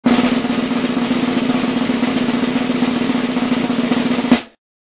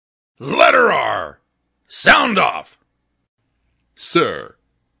Letter R. Sound off. Sir,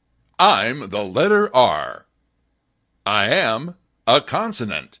 I'm the letter R. I am a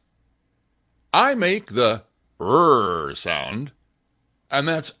consonant. I make the R sound, and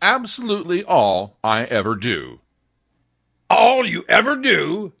that's absolutely all I ever do. All you ever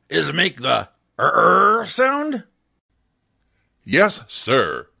do is make the R sound? Yes,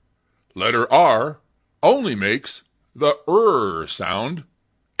 sir. Letter R only makes the R sound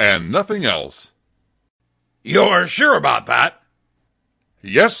and nothing else. You're sure about that?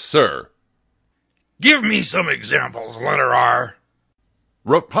 Yes, sir. Give me some examples, letter R.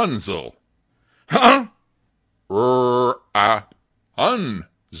 Rapunzel. Huh?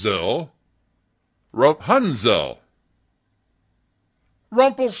 Unzel. Rapunzel.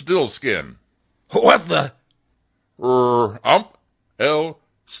 Rumpelstiltskin. What the?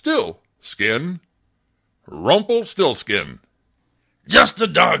 Still skin. Rumpelstiltskin. Just a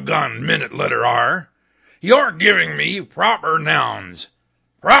doggone minute, letter R. You're giving me proper nouns.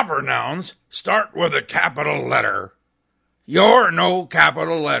 Proper nouns start with a capital letter. You're no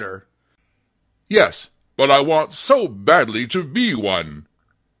capital letter. Yes, but I want so badly to be one.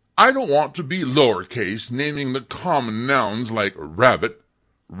 I don't want to be lowercase, naming the common nouns like rabbit,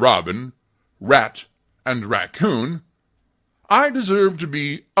 robin, rat, and raccoon. I deserve to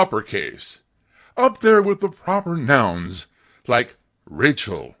be uppercase, up there with the proper nouns like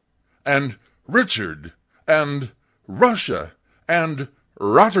Rachel, and Richard, and Russia, and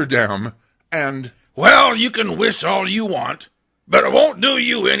Rotterdam, and... Well, you can wish all you want, but it won't do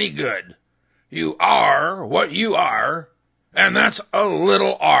you any good. You are what you are, and that's a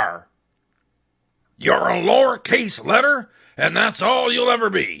little r. You're a lowercase letter, and that's all you'll ever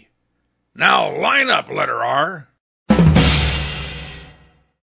be. Now line up, letter R.